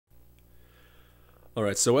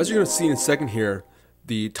Alright, so as you're going to see in a second here,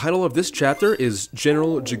 the title of this chapter is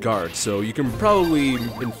General Jagard, so you can probably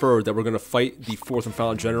infer that we're going to fight the fourth and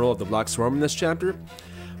final general of the Black Swarm in this chapter.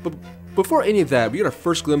 But before any of that, we got our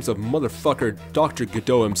first glimpse of motherfucker Dr.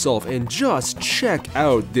 Godot himself, and just check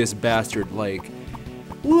out this bastard, like,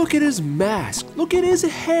 look at his mask, look at his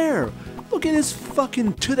hair, look at his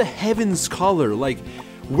fucking to the heavens collar, like,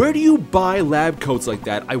 where do you buy lab coats like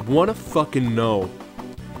that? I wanna fucking know.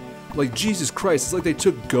 Like, Jesus Christ, it's like they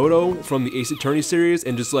took Godot from the Ace Attorney series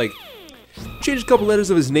and just, like, changed a couple letters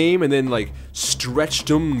of his name and then, like, stretched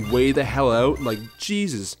him way the hell out. Like,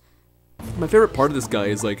 Jesus. My favorite part of this guy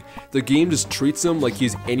is, like, the game just treats him like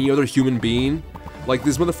he's any other human being. Like,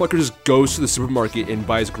 this motherfucker just goes to the supermarket and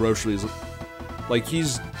buys groceries. Like,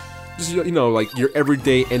 he's just, you know, like, your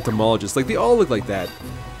everyday entomologist. Like, they all look like that.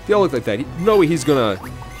 They all look like that. No way he's gonna,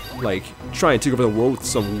 like, try and take over the world with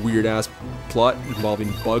some weird-ass plot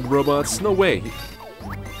involving bug robots. No way.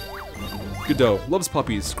 Godot loves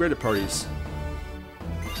puppies, great at parties.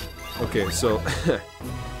 Okay, so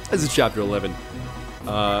this is chapter 11.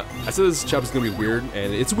 I said this chapter's gonna be weird,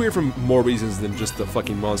 and it's weird for more reasons than just the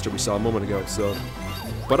fucking monster we saw a moment ago, so...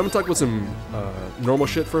 But I'm gonna talk about some normal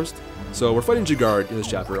shit first. So we're fighting Jagard in this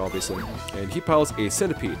chapter, obviously, and he pilots a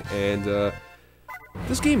centipede, and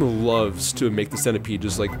this game loves to make the centipede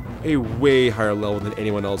just like a way higher level than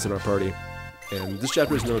anyone else in our party. And this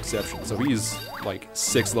chapter is no exception, so he's like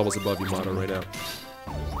 6 levels above Yamato right now.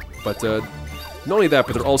 But not only that,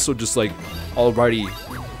 but they're also just like already,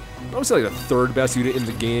 I would say like the 3rd best unit in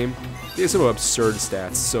the game. They have some absurd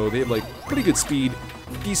stats, so they have like pretty good speed,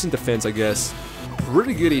 decent defense I guess,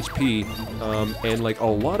 pretty good HP, and like a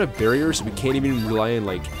lot of barriers, so we can't even rely on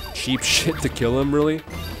like cheap shit to kill him really.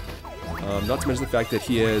 Not to mention the fact that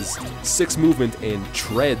he has 6 movement and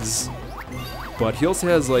treads, but he also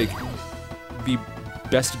has like the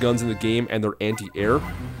best guns in the game and they're anti-air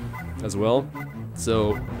as well.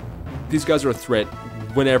 So these guys are a threat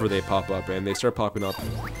whenever they pop up, and they start popping up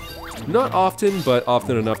not often, but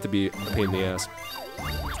often enough to be a pain in the ass.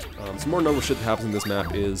 Some more notable shit that happens in this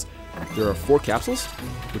map is there are 4 capsules,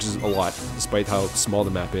 which is a lot, despite how small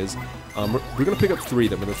the map is. We're going to pick up 3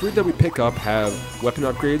 of them, and the 3 that we pick up have weapon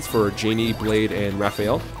upgrades for Janie, Blade, and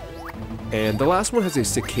Raphael. And the last one has a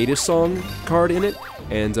Cicada Song card in it,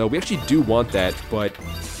 and we actually do want that, but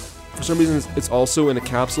for some reason it's also in a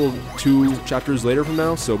capsule 2 chapters later from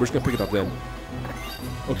now, so we're just going to pick it up then.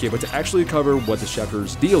 Okay, but to actually cover what this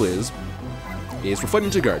chapter's deal is we're fighting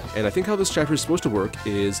Jagard, and I think how this chapter is supposed to work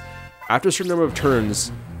is after a certain number of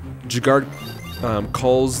turns, Jagard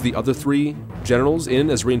calls the other 3 generals in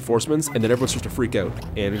as reinforcements, and then everyone starts to freak out,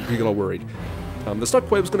 and we get all worried. That's not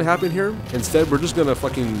quite what's going to happen here. Instead, we're just going to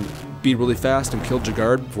fucking be really fast and kill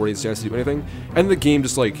Jagard before he has a chance to do anything, and the game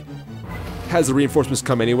just, like, has the reinforcements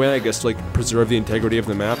come anyway, I guess, to, like, preserve the integrity of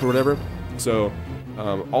the map or whatever. So,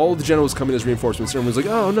 all the generals come in as reinforcements, and everyone's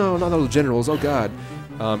like, oh no, not all the generals, oh god.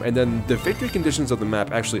 And then the victory conditions of the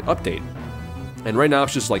map actually update. And right now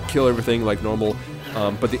it's just like kill everything like normal,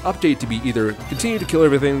 but the update to be either continue to kill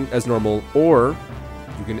everything as normal, or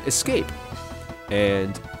you can escape.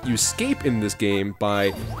 And you escape in this game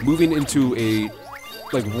by moving into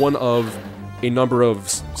one of a number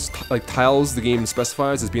of like tiles the game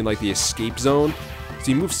specifies as being like the escape zone.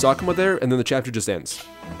 So you move Sakuma there, and then the chapter just ends.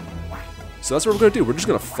 So that's what we're gonna do. We're just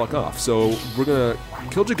gonna fuck off. So we're gonna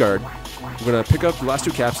kill Jagard. We're gonna pick up the last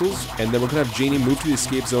 2 capsules, and then we're gonna have Janie move to the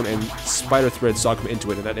escape zone and spider thread Sakuma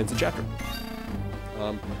into it, and that ends the chapter.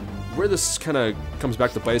 Where this kind of comes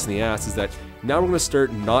back to bite us in the ass is that now we're gonna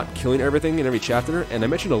start not killing everything in every chapter, and I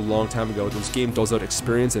mentioned a long time ago this game doles out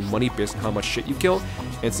experience and money based on how much shit you kill,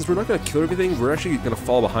 and since we're not gonna kill everything, we're actually gonna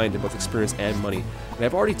fall behind in both experience and money. And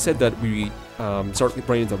I've already said that we start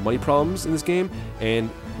running into money problems in this game, and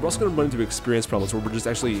we're also gonna run into experience problems where we're just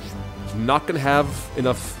actually not gonna have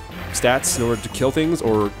enough stats in order to kill things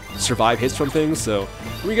or survive hits from things. So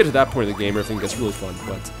when we get to that point in the game, everything gets really fun,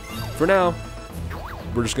 but for now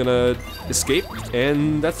we're just gonna escape,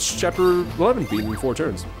 and that's chapter 11 being in 4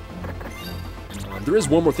 turns. There is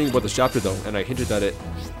one more thing about this chapter though, and I hinted at it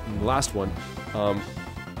in the last one.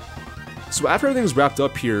 So after everything's wrapped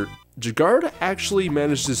up here, Jagard actually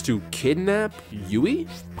manages to kidnap Yui,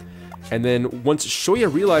 and then once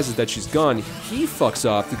Shoya realizes that she's gone, he fucks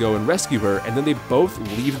off to go and rescue her, and then they both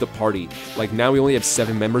leave the party. Like, now we only have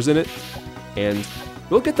 7 members in it, and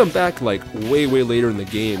we'll get them back like way later in the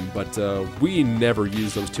game, but we never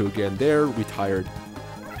use those 2 again. They're retired.